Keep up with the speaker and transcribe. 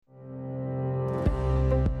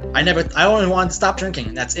I only wanted to stop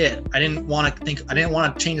drinking. That's it. I didn't want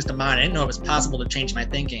to change the mind. I didn't know it was possible to change my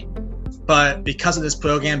thinking. But because of this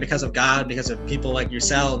program, because of God, because of people like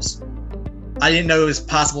yourselves, I didn't know it was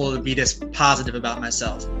possible to be this positive about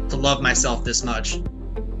myself, to love myself this much.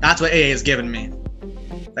 That's what AA has given me.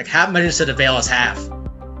 Like half measures should avail us half.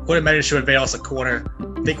 Quarter measures should avail us a quarter.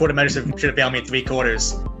 3/4 measures should avail me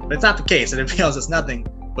 3/4. But it's not the case. It avails us nothing.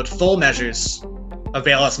 But full measures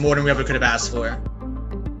avail us more than we ever could have asked for.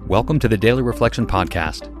 Welcome to the Daily Reflection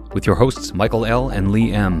Podcast with your hosts Michael L. and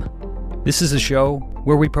Lee M. This is a show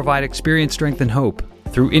where we provide experience, strength, and hope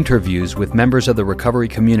through interviews with members of the recovery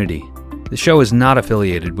community. The show is not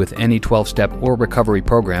affiliated with any 12-step or recovery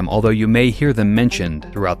program, although you may hear them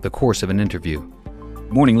mentioned throughout the course of an interview.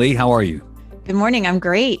 Morning, Lee. How are you? Good morning. I'm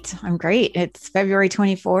great. It's February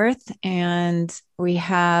 24th, and we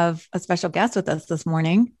have a special guest with us this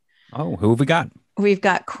morning. Oh, who have we got? We've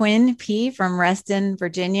got Quinn P. from Reston,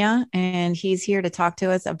 Virginia, and he's here to talk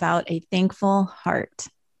to us about a thankful heart.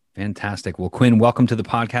 Fantastic. Well, Quinn, welcome to the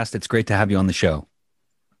podcast. It's great to have you on the show.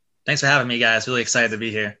 Thanks for having me, guys. Really excited to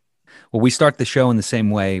be here. Well, we start the show in the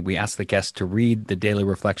same way. We ask the guest to read the daily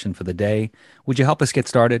reflection for the day. Would you help us get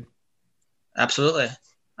started? Absolutely.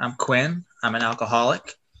 I'm Quinn. I'm an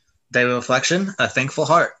alcoholic. Daily reflection, a thankful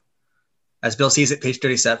heart. As Bill sees it, page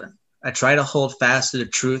 37. I try to hold fast to the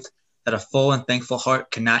truth that a full and thankful heart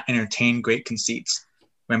cannot entertain great conceits.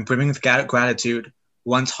 When brimming with gratitude,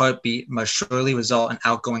 one's heartbeat must surely result in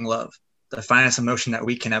outgoing love, the finest emotion that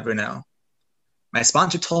we can ever know. My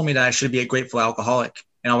sponsor told me that I should be a grateful alcoholic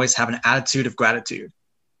and always have an attitude of gratitude.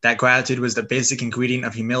 That gratitude was the basic ingredient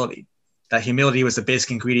of humility. That humility was the basic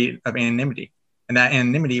ingredient of anonymity. And that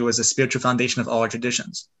anonymity was the spiritual foundation of all our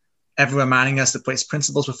traditions, ever reminding us to place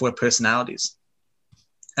principles before personalities.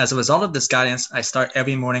 As a result of this guidance, I start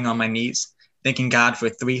every morning on my knees, thanking God for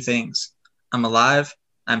three things. I'm alive,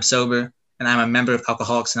 I'm sober, and I'm a member of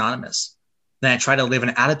Alcoholics Anonymous. Then I try to live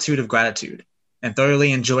an attitude of gratitude and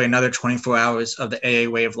thoroughly enjoy another 24 hours of the AA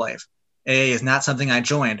way of life. AA is not something I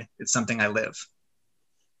joined, it's something I live.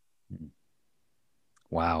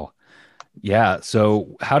 Wow. Yeah.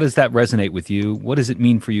 So how does that resonate with you? What does it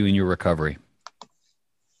mean for you in your recovery?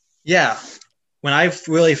 Yeah. When I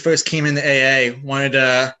really first came into AA, one of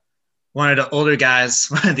the older guys,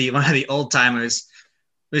 one of the old timers,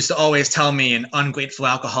 used to always tell me an ungrateful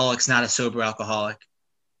alcoholic's not a sober alcoholic.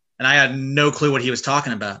 And I had no clue what he was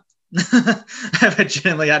talking about. I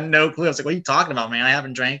legitimately had no clue. I was like, what are you talking about, man? I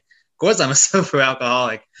haven't drank. Of course I'm a sober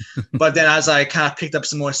alcoholic. But then as I kind of picked up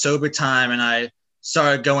some more sober time and I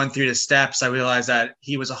started going through the steps, I realized that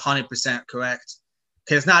he was 100% correct.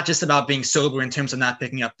 Because it's not just about being sober in terms of not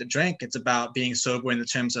picking up the drink. It's about being sober in the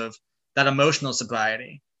terms of that emotional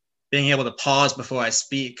sobriety, being able to pause before I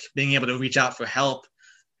speak, being able to reach out for help,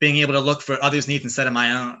 being able to look for others' needs instead of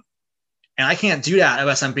my own. And I can't do that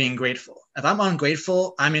unless I'm being grateful. If I'm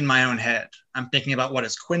ungrateful, I'm in my own head. I'm thinking about what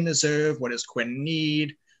does Quinn deserve? What does Quinn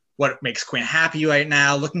need? What makes Quinn happy right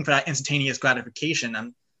now? Looking for that instantaneous gratification.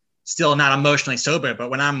 I'm still not emotionally sober, but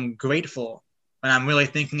when I'm grateful, when I'm really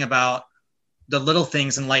thinking about the little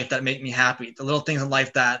things in life that make me happy, the little things in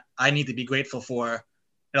life that I need to be grateful for,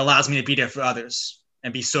 it allows me to be there for others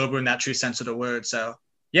and be sober in that true sense of the word. So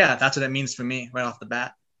yeah, that's what it means for me right off the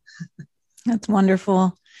bat. That's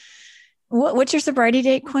wonderful. What's your sobriety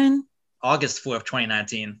date, Quinn? August 4th,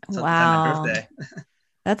 2019. So wow. My birthday.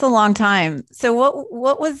 That's a long time. So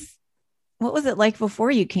what was it like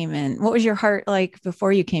before you came in? What was your heart like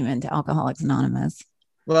before you came into Alcoholics Anonymous?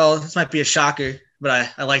 Well, this might be a shocker,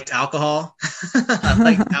 but I liked alcohol. I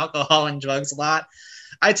liked alcohol and drugs a lot.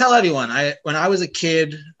 I tell everyone, when I was a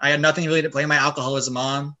kid, I had nothing really to blame my alcoholism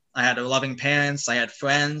on. I had loving parents, I had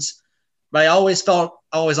friends, but I always felt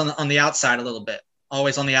always on the outside a little bit,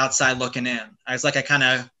 always on the outside looking in. I kind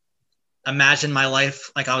of imagined my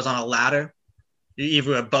life like I was on a ladder,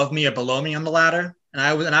 either above me or below me on the ladder. And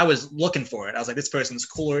I was looking for it. I was like, this person's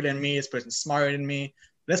cooler than me. This person's smarter than me.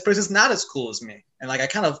 This person's not as cool as me. And I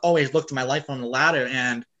kind of always looked at my life on the ladder.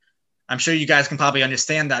 And I'm sure you guys can probably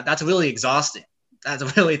understand that. That's really exhausting.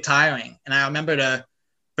 That's really tiring. And I remember the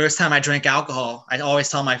first time I drank alcohol, I always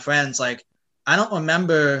tell my friends, I don't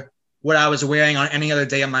remember what I was wearing on any other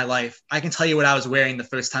day of my life. I can tell you what I was wearing the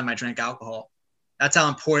first time I drank alcohol. That's how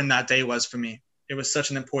important that day was for me. It was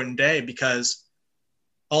such an important day because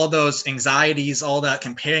all those anxieties, all that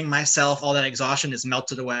comparing myself, all that exhaustion is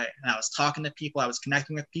melted away. And I was talking to people, I was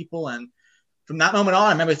connecting with people. And from that moment on,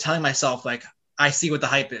 I remember telling myself, I see what the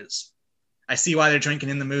hype is. I see why they're drinking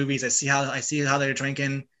in the movies. I see how they're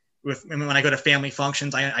drinking when I go to family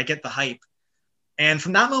functions. I get the hype. And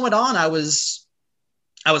from that moment on, I was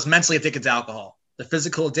mentally addicted to alcohol. The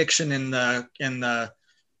physical addiction and the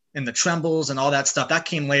and the trembles and all that stuff, that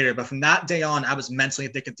came later. But from that day on, I was mentally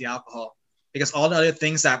addicted to alcohol because all the other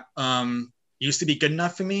things that used to be good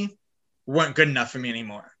enough for me weren't good enough for me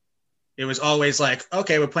anymore. It was always like,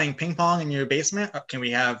 okay, we're playing ping pong in your basement. Can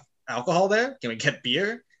we have alcohol there? Can we get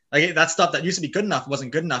beer? Like that stuff that used to be good enough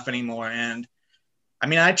wasn't good enough anymore. And I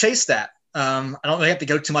mean, I chased that. I don't really have to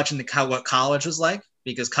go too much into what college was like,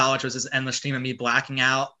 because college was this endless stream of me blacking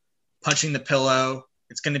out, punching the pillow.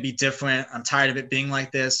 It's going to be different. I'm tired of it being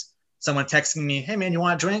like this. Someone texting me, hey man, you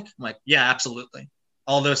want a drink? I'm like, yeah, absolutely.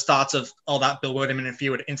 All those thoughts of all that bewilderment and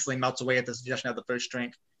fear would instantly melt away at the suggestion of the first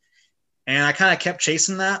drink. And I kind of kept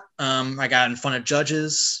chasing that. I got in front of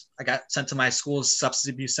judges. I got sent to my school's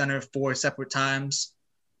substance abuse center 4 separate times.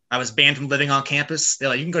 I was banned from living on campus. They're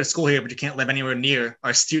like, you can go to school here, but you can't live anywhere near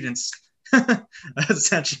our students. That's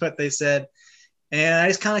essentially what they said. And I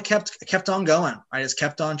just kind of kept on going. I just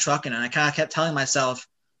kept on trucking. And I kind of kept telling myself,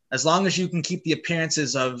 as long as you can keep the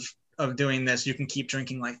appearances of doing this, you can keep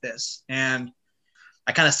drinking like this. And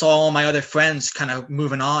I kind of saw all my other friends kind of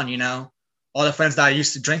moving on, you know. All the friends that I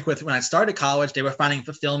used to drink with when I started college, they were finding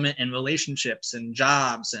fulfillment in relationships and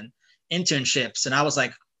jobs and internships. And I was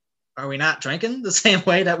like, are we not drinking the same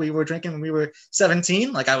way that we were drinking when we were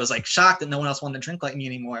 17? Like I was like shocked that no one else wanted to drink like me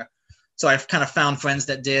anymore. So I kind of found friends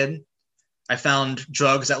that did. I found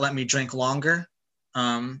drugs that let me drink longer.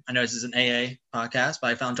 I know this is an AA podcast,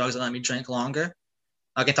 but I found drugs that let me drink longer.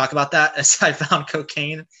 I can talk about that. As I found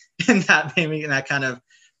cocaine, and that made me, and that kind of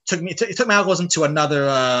took my alcoholism to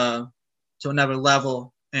another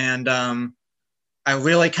level. And I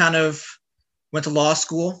really kind of went to law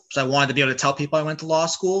school, so I wanted to be able to tell people I went to law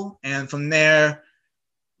school. And from there,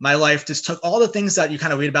 my life just took all the things that you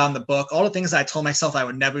kind of read about in the book, all the things that I told myself I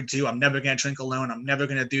would never do. I'm never going to drink alone. I'm never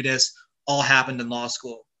going to do this. All happened in law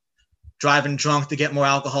school. Driving drunk to get more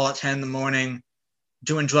alcohol at 10 in the morning,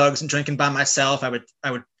 doing drugs and drinking by myself. I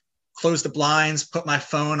would close the blinds, put my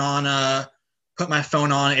phone on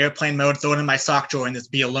airplane mode, throw it in my sock drawer, and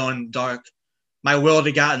just be alone in the dark. My world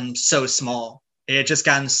had gotten so small. It had just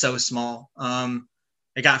gotten so small.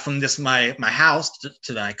 It got from just my house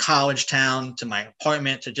to my college town, to my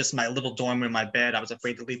apartment, to just my little dorm room, my bed. I was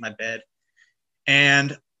afraid to leave my bed.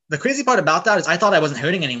 And the crazy part about that is I thought I wasn't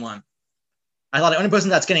hurting anyone. I thought the only person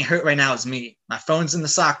that's getting hurt right now is me. My phone's in the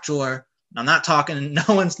sock drawer. I'm not talking. No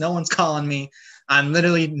one's calling me. I'm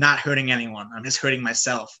literally not hurting anyone. I'm just hurting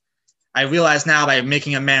myself. I realize now by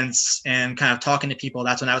making amends and kind of talking to people,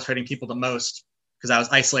 that's when I was hurting people the most, because I was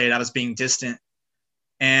isolated. I was being distant.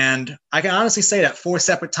 And I can honestly say that 3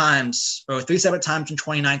 separate times in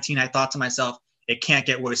 2019, I thought to myself, it can't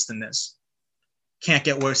get worse than this. Can't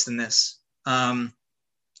get worse than this.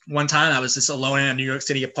 One time I was just alone in a New York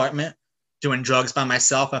City apartment doing drugs by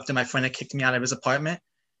myself after my friend had kicked me out of his apartment.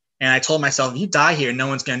 And I told myself, if you die here, no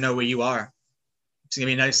one's going to know where you are. It's going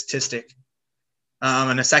to be a nice statistic.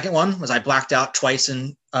 And the second one was I blacked out twice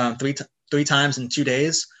in three times in 2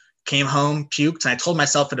 days, came home, puked. And I told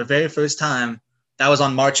myself for the very first time, that was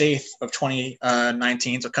on March 8th of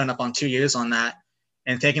 2019. So coming up on 2 years on that,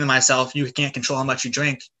 and thinking to myself, you can't control how much you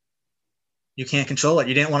drink. You can't control it.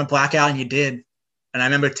 You didn't want to black out and you did. And I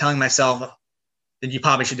remember telling myself that you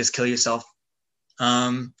probably should just kill yourself.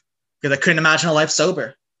 Because I couldn't imagine a life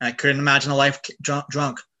sober. And I couldn't imagine a life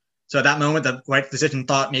drunk. So at that moment, the right decision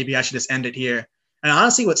thought maybe I should just end it here. And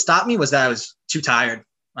honestly, what stopped me was that I was too tired.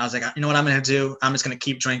 I was like, you know what I'm going to do? I'm just going to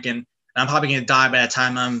keep drinking. And I'm probably going to die by the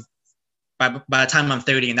time I'm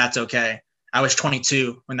 30, and that's okay. I was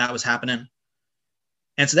 22 when that was happening.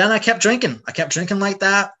 And so then I kept drinking. I kept drinking like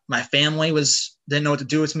that. My family didn't know what to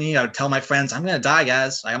do with me. I would tell my friends, I'm going to die,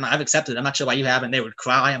 guys. I've accepted it. I'm not sure why you haven't. They would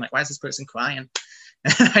cry. I'm like, why is this person crying?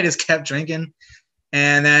 And I just kept drinking.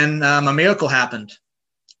 And then a miracle happened.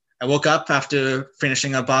 I woke up after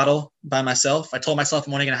finishing a bottle by myself. I told myself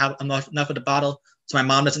I'm only going to have enough of the bottle so my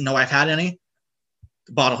mom doesn't know I've had any.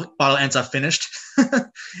 The bottle ends up finished.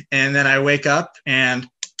 And then I wake up and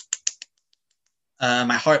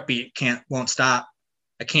my heartbeat won't stop.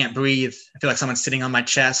 I can't breathe. I feel like someone's sitting on my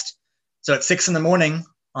chest. So at 6 a.m.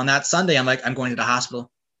 on that Sunday, I'm like, I'm going to the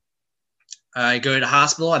hospital. I go to the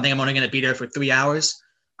hospital. I think I'm only going to be there for 3 hours.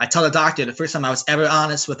 I tell the doctor, the first time I was ever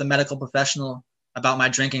honest with a medical professional about my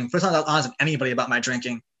drinking, first time I was honest with anybody about my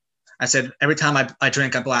drinking, I said, every time I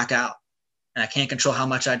drink, I black out. And I can't control how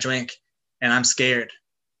much I drink. And I'm scared.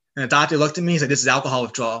 And the doctor looked at me and said, this is alcohol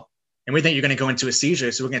withdrawal. And we think you're going to go into a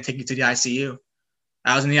seizure. So we're going to take you to the ICU.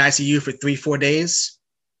 I was in the ICU for 3-4 days.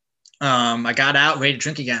 I got out ready to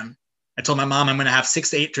drink again. I told my mom I'm going to have 6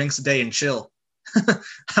 to 8 drinks a day and chill.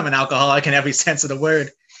 I'm an alcoholic in every sense of the word.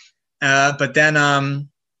 But then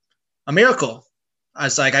a miracle. I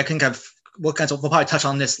was like, I think I've we'll probably touch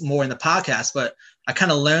on this more in the podcast, but I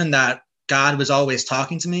kind of learned that God was always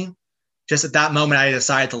talking to me. Just at that moment, I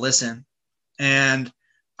decided to listen. And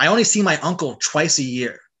I only see my uncle twice a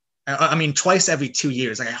year. I mean, twice every 2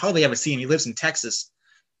 years. Like I hardly ever see him. He lives in Texas.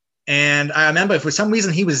 And I remember for some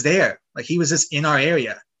reason he was there. Like he was just in our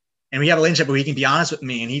area. And we have a relationship where he can be honest with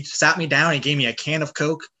me. And he sat me down. He gave me a can of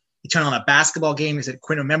Coke. He turned on a basketball game. He said,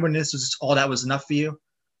 Quinn, remember this was all that was enough for you?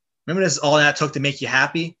 Remember this is all that took to make you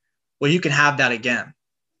happy? Well, you can have that again.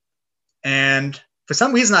 And for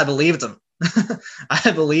some reason, I believed him.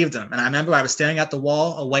 I believed him. And I remember I was staring at the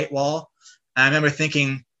wall, a white wall. And I remember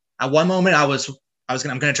thinking at one moment I'm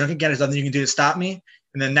going to drink again. There's nothing you can do to stop me.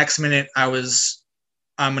 And the next minute I'll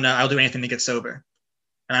do anything to get sober.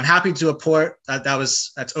 And I'm happy to report that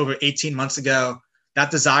that's over 18 months ago. That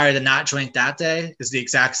desire to not drink that day is the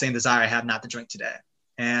exact same desire I have not to drink today.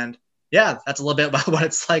 And yeah, that's a little bit about what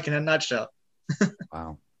it's like in a nutshell.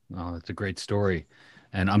 Wow. Oh, that's a great story.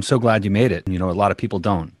 And I'm so glad you made it. You know, a lot of people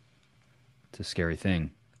don't. It's a scary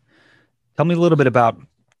thing. Tell me a little bit about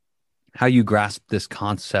how you grasp this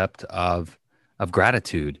concept of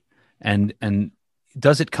gratitude, and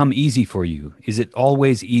does it come easy for you? Is it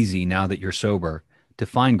always easy now that you're sober to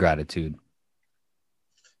find gratitude?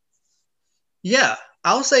 Yeah,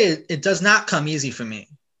 I'll say it does not come easy for me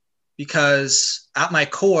because at my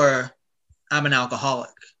core, I'm an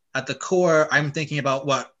alcoholic. At the core, I'm thinking about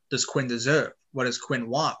what does Quinn deserve? What does Quinn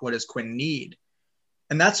want? What does Quinn need?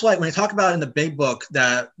 And that's why when you talk about in the big book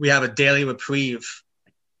that we have a daily reprieve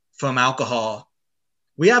from alcohol,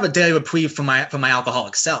 we have a daily reprieve from my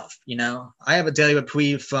alcoholic self. You know, I have a daily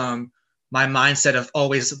reprieve from my mindset of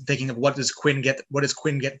always thinking of what does Quinn get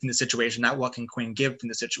from the situation, not what can Quinn give from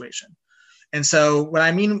the situation. And so what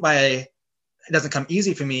I mean by it doesn't come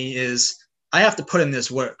easy for me is I have to put in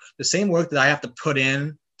this work. The same work that I have to put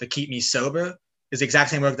in to keep me sober is the exact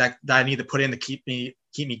same work that I need to put in to keep me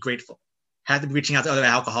grateful. I have to be reaching out to other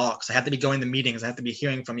alcoholics. I have to be going to meetings. I have to be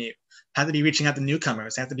hearing from you. I have to be reaching out to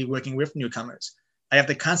newcomers. I have to be working with newcomers. I have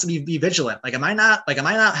to constantly be vigilant. Like, am I not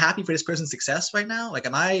happy for this person's success right now? Like,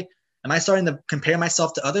 am I starting to compare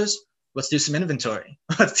myself to others? Let's do some inventory.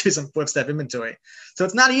 Let's do some 4-step inventory. So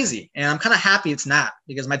it's not easy. And I'm kind of happy it's not,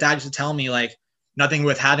 because my dad used to tell me, like, nothing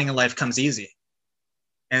worth having in life comes easy.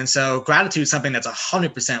 And so gratitude is something that's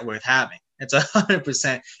 100% worth having. It's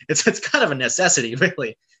 100%. It's kind of a necessity,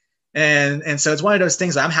 really. And so it's one of those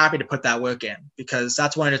things that I'm happy to put that work in, because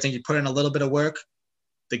that's one of the things you put in a little bit of work,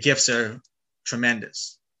 the gifts are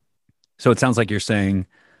tremendous. So it sounds like you're saying,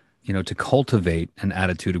 you know, to cultivate an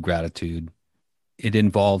attitude of gratitude, it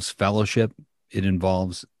involves fellowship, it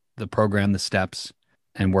involves the program, the steps,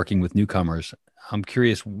 and working with newcomers. I'm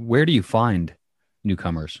curious, where do you find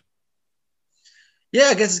newcomers? Yeah,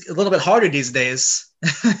 I guess it's a little bit harder these days.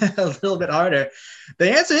 A little bit harder. The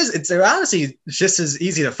answer is they're honestly just as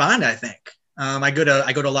easy to find, I think. I go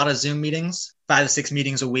to a lot of Zoom meetings, 5 to 6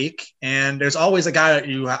 meetings a week, and there's always a guy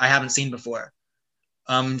that I haven't seen before.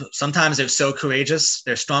 Sometimes they're so courageous,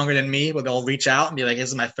 they're stronger than me, but they'll reach out and be like, "This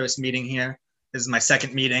is my first meeting here. This is my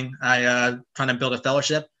second meeting. Trying to build a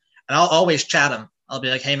fellowship," and I'll always chat them. I'll be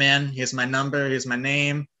like, "Hey man, here's my number, here's my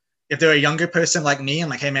name." If they're a younger person like me, I'm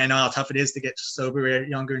like, "Hey man, I know how tough it is to get sober,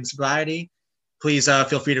 younger in sobriety. Please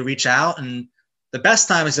feel free to reach out." And the best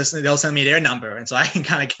time is just they'll send me their number, and so I can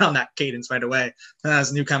kind of get on that cadence right away.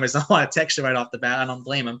 Sometimes newcomers don't want to text you right off the bat. I don't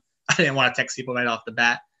blame them. I didn't want to text people right off the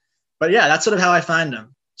bat. But yeah, that's sort of how I find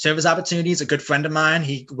them. Service opportunities. A good friend of mine,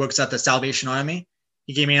 he works at the Salvation Army.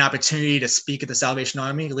 He gave me an opportunity to speak at the Salvation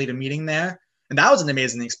Army, to lead a meeting there. And that was an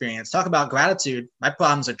amazing experience. Talk about gratitude. My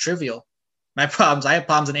problems are trivial. I have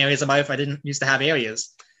problems in areas of my life I didn't used to have areas.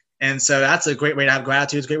 And so that's a great way to have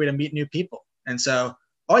gratitude. It's a great way to meet new people. And so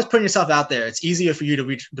always putting yourself out there. It's easier for you to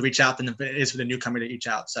reach out than it is for the newcomer to reach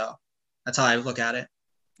out. So that's how I look at it.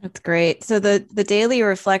 That's great. So the daily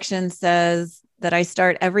reflection says that I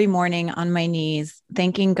start every morning on my knees,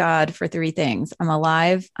 thanking God for 3 things. I'm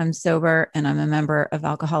alive, I'm sober, and I'm a member of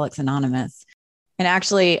Alcoholics Anonymous. And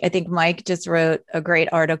actually, I think Mike just wrote a great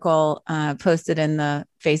article posted in the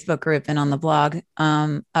Facebook group and on the blog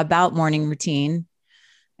about morning routine.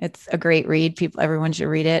 It's a great read. Everyone should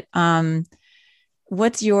read it. How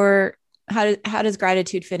does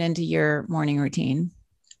gratitude fit into your morning routine?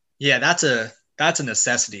 Yeah, that's a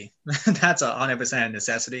necessity. That's 100% a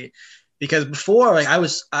necessity. Because before, like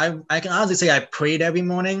I can honestly say I prayed every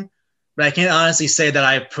morning, but I can't honestly say that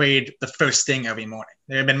I prayed the first thing every morning.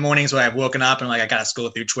 There have been mornings where I've woken up and like I gotta scroll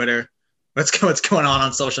through Twitter. What's going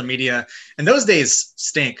on social media? And those days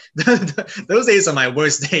stink. Those days are my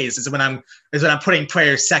worst days. Is when I'm putting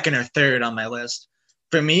prayer second or third on my list.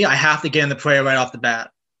 For me, I have to get in the prayer right off the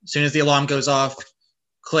bat. As soon as the alarm goes off,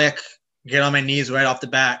 click, get on my knees right off the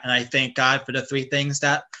bat. And I thank God for the three things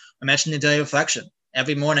that I mentioned in daily reflection.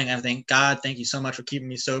 Every morning, I think, God, thank you so much for keeping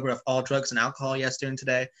me sober of all drugs and alcohol yesterday and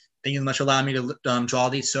today. Thank you so much for allowing me to draw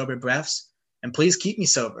these sober breaths. And please keep me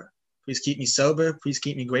sober. Please keep me sober. Please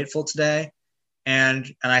keep me grateful today.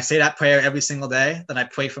 And I say that prayer every single day. Then I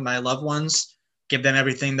pray for my loved ones, give them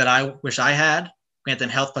everything that I wish I had, grant them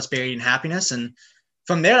health, prosperity, and happiness. And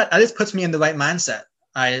from there, that just puts me in the right mindset.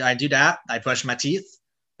 I do that. I brush my teeth.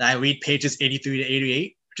 I read pages 83 to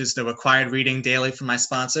 88, which is the required reading daily from my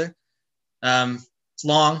sponsor. It's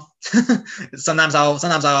long. sometimes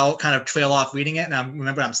I'll kind of trail off reading it, and I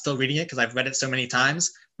remember I'm still reading it because I've read it so many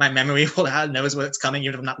times. My memory knows what's coming,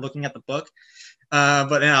 even if I'm not looking at the book.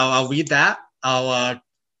 But I'll read that. I'll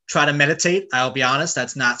try to meditate. I'll be honest,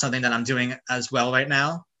 that's not something that I'm doing as well right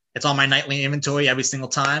now. It's on my nightly inventory every single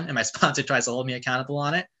time, and my sponsor tries to hold me accountable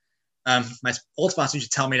on it. My old sponsor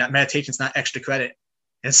used to tell me that meditation is not extra credit,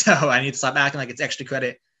 and so I need to stop acting like it's extra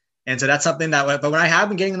credit. And so that's something that. But when I have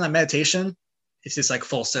been getting in that meditation, it's just like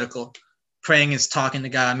full circle. Praying is talking to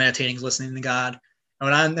God, meditating is listening to God.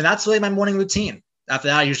 And that's really my morning routine. After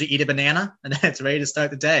that, I usually eat a banana, and then it's ready to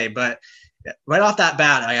start the day. But right off that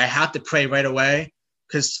bat, I have to pray right away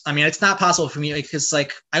because, it's not possible for me because,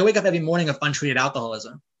 I wake up every morning of untreated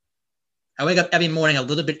alcoholism. I wake up every morning a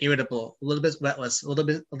little bit irritable, a little bit restless, a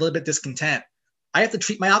little bit discontent. I have to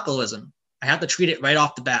treat my alcoholism. I have to treat it right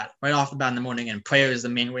off the bat in the morning, and prayer is the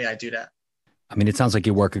main way I do that. It sounds like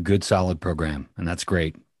you work a good, solid program, and that's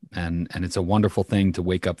great. And it's a wonderful thing to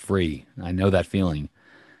wake up free. I know that feeling.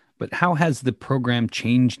 But how has the program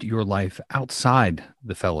changed your life outside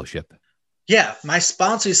the fellowship? Yeah, my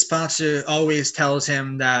sponsor always tells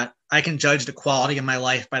him that I can judge the quality of my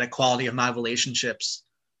life by the quality of my relationships.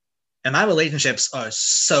 And my relationships are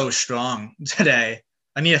so strong today.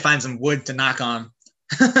 I need to find some wood to knock on.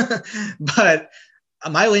 But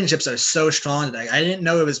my relationships are so strong today. I didn't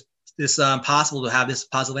know it was this possible to have this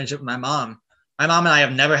positive relationship with my mom. My mom and I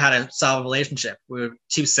have never had a solid relationship. We're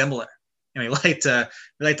too similar. And we like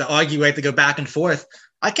to argue, we like to go back and forth.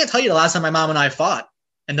 I can't tell you the last time my mom and I fought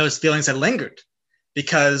and those feelings had lingered,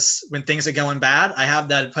 because when things are going bad, I have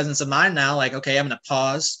that presence of mind now. Like, okay, I'm going to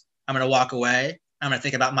pause. I'm going to walk away. I'm going to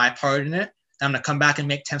think about my part in it. I'm going to come back and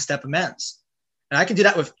make 10-step amends. And I can do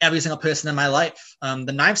that with every single person in my life.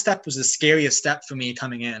 The 9th step was the scariest step for me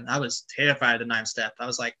coming in. I was terrified of the 9th step. I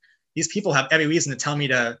was like, these people have every reason to tell me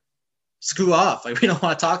to screw off. Like, we don't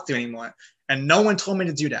want to talk to you anymore. And no one told me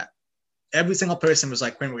to do that. Every single person was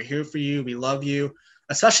like, Quinn, we're here for you. We love you,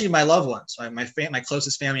 especially my loved ones, right? My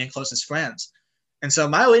closest family and closest friends. And so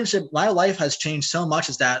my life has changed so much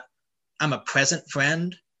is that I'm a present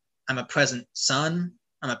friend. I'm a present son.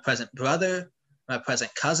 I'm a present brother. I'm a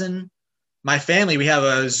present cousin. My family, we have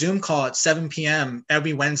a Zoom call at 7 p.m.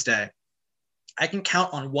 every Wednesday. I can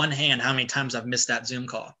count on one hand how many times I've missed that Zoom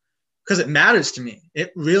call because it matters to me.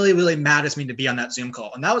 It really, really matters to me to be on that Zoom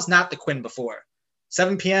call. And that was not the Quinn before.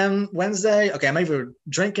 7 p.m. Wednesday, okay, I'm either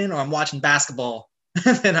drinking or I'm watching basketball,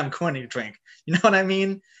 and then I'm going to drink. You know what I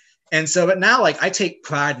mean? And so, but now, I take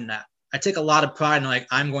pride in that. I take a lot of pride in,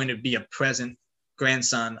 I'm going to be a present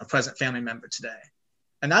grandson, a present family member today.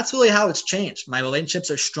 And that's really how it's changed. My relationships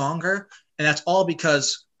are stronger, and that's all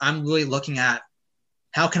because I'm really looking at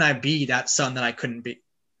how can I be that son that I couldn't be?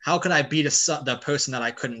 How can I be the person that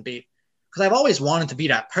I couldn't be? Because I've always wanted to be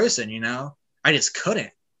that person, I just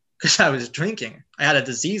couldn't. Because I was drinking. I had a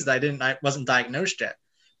disease that I wasn't diagnosed yet.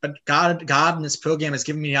 But God in this program has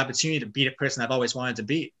given me the opportunity to be the person I've always wanted to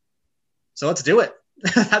be. So let's do it.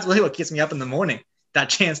 That's really what gets me up in the morning, that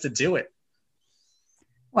chance to do it.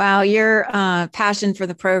 Wow, your passion for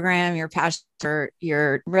the program, your passion for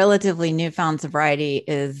your relatively newfound sobriety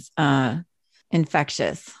is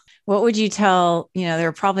infectious. What would you tell, there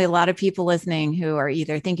are probably a lot of people listening who are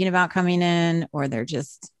either thinking about coming in or they're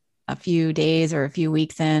just a few days or a few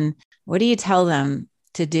weeks in. What do you tell them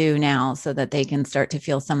to do now so that they can start to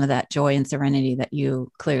feel some of that joy and serenity that you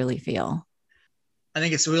clearly feel? I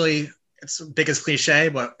think it's the biggest cliche,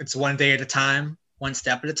 but it's one day at a time, one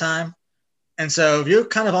step at a time. And so if you're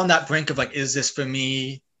kind of on that brink of is this for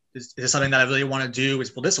me? Is this something that I really want to do?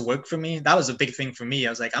 Will this work for me? That was a big thing for me.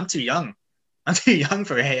 I was like, I'm too young. I'm too young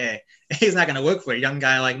for AA. AA is not going to work for a young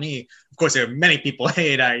guy like me. Of course, there are many people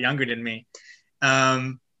AA that are younger than me.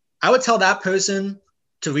 I would tell that person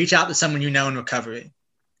to reach out to someone in recovery.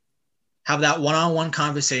 Have that one-on-one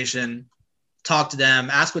conversation, talk to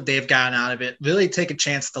them, ask what they've gotten out of it, really take a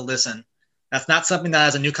chance to listen. That's not something that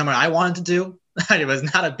as a newcomer I wanted to do. I was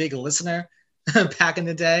not a big listener back in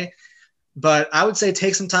the day. But I would say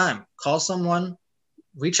take some time, call someone,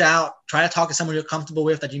 reach out, try to talk to someone you're comfortable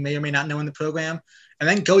with that you may or may not know in the program, and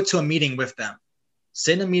then go to a meeting with them.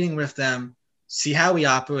 sit in a meeting with them, see how we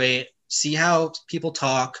operate, see how people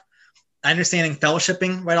talk. Understanding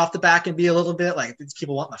fellowshipping right off the bat can be a little bit like, these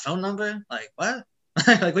people want my phone number? Like, what?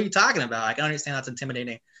 Like, what are you talking about? I can understand that's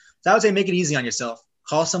intimidating. So I would say make it easy on yourself.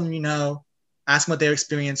 Call someone you know, ask them what their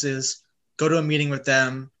experience is, go to a meeting with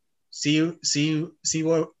them, see what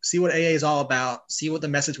AA is all about, see what the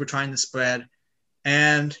message we're trying to spread.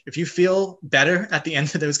 And if you feel better at the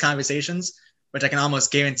end of those conversations, which I can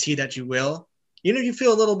almost guarantee that you will, even if you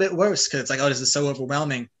feel a little bit worse because it's like, oh, this is so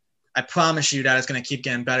overwhelming, I promise you that it's going to keep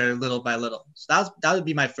getting better little by little. So that would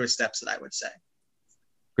be my first steps that I would say.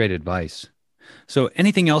 Great advice. So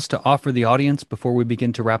anything else to offer the audience before we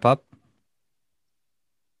begin to wrap up?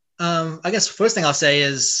 I guess first thing I'll say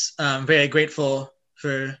is I'm very grateful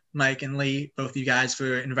for Mike and Lee, both of you guys,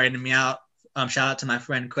 for inviting me out. Shout out to my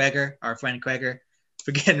friend Kreger,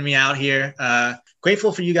 for getting me out here.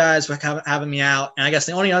 Grateful for you guys for having me out. And I guess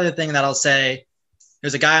the only other thing that I'll say,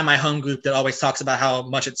 there's a guy in my home group that always talks about how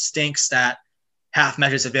much it stinks that half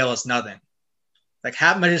measures avail us nothing. Like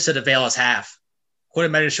half measures should avail us half. Quarter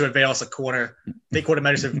measures should avail us a quarter. 3/4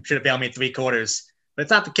 measures should avail me 3/4. But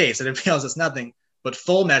it's not the case. It avails us nothing. But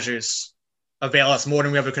full measures avail us more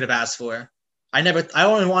than we ever could have asked for. I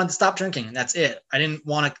only wanted to stop drinking. That's it. I didn't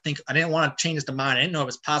want to change the mind. I didn't know it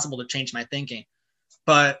was possible to change my thinking.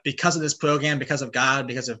 But because of this program, because of God,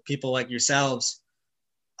 because of people like yourselves,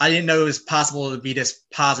 I didn't know it was possible to be this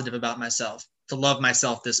positive about myself, to love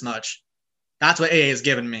myself this much. That's what AA has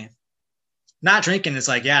given me. Not drinking is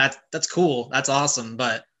like, yeah, that's cool. That's awesome.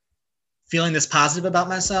 But feeling this positive about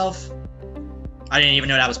myself, I didn't even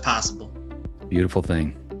know that was possible. Beautiful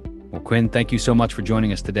thing. Well, Quinn, thank you so much for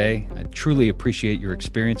joining us today. I truly appreciate your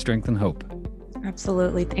experience, strength, and hope.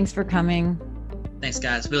 Absolutely. Thanks for coming. Thanks,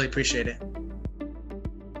 guys. Really appreciate it.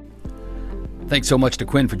 Thanks so much to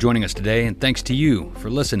Quinn for joining us today, and thanks to you for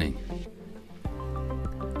listening.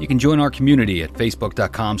 You can join our community at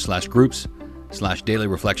facebook.com/groups/Daily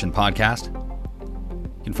Reflection Podcast.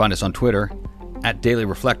 You can find us on Twitter @Daily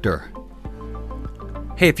Reflector.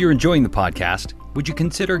 Hey, if you're enjoying the podcast, would you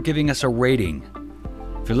consider giving us a rating?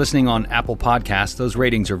 If you're listening on Apple Podcasts, those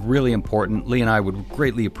ratings are really important. Lee and I would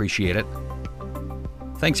greatly appreciate it.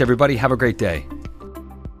 Thanks, everybody. Have a great day.